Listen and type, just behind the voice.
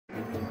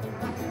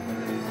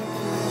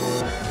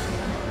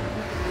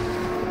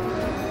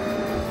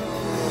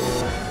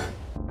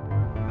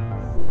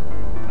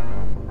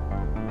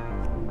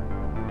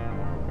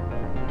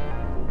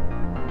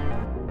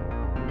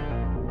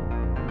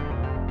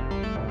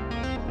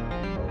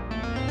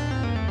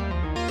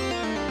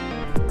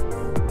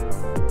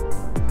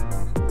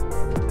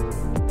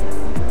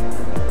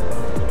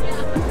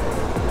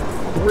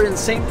We're in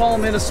St. Paul,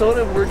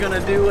 Minnesota. We're going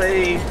to do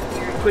a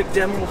quick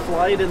demo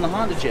flight in the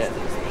HondaJet.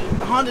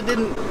 Honda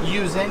didn't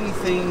use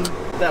anything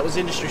that was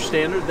industry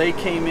standard. They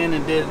came in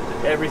and did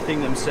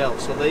everything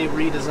themselves. So they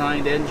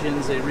redesigned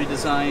engines, they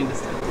redesigned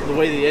the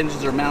way the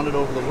engines are mounted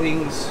over the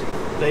wings.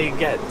 They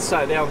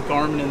sat down with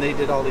Garmin and they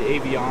did all the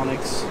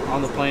avionics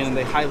on the plane, and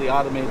they highly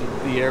automated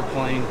the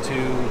airplane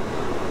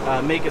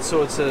to make it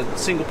so it's a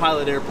single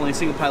pilot airplane,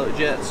 single pilot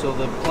jet, so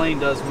the plane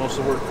does most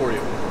of the work for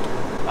you.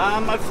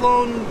 I've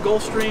flown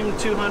Gulfstream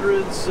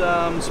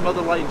 200s, some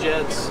other light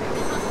jets.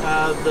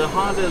 The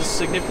Honda is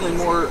significantly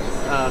more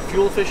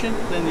fuel efficient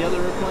than the other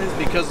airplanes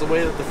because of the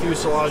way that the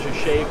fuselage is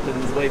shaped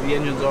and the way the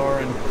engines are,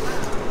 and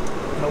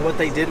what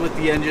they did with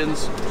the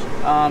engines.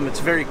 It's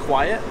very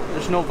quiet.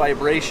 There's no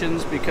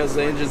vibrations because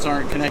the engines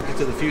aren't connected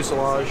to the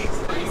fuselage.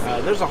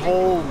 There's a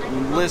whole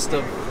list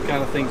of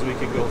kind of things we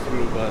could go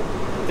through, but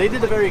they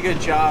did a very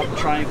good job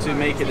trying to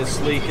make it as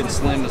sleek and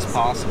slim as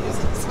possible.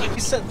 We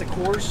set the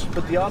course,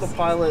 but the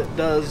autopilot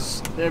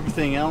does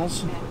everything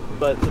else.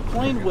 But the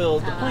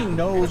plane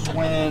knows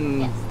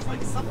when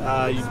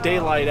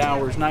daylight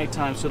hours,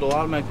 nighttime, so it'll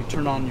automatically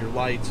turn on your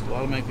lights, it'll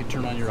automatically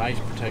turn on your ice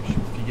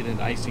protection if you get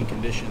into icing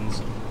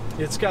conditions.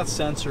 It's got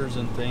sensors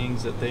and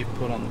things that they've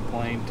put on the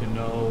plane to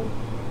know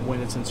when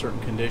it's in certain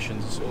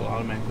conditions, so it'll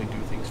automatically do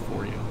things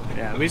for you.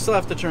 Yeah, we still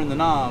have to turn the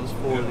knobs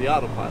for the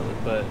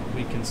autopilot, but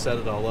we can set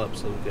it all up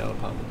so that the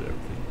autopilot will do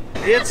everything.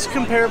 It's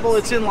comparable,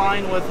 it's in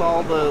line with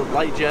all the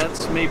light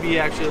jets, maybe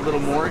actually a little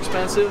more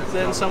expensive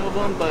than some of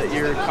them, but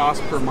your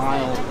cost per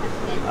mile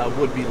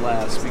would be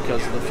less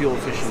because of the fuel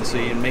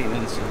efficiency and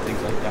maintenance and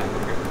things like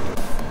that.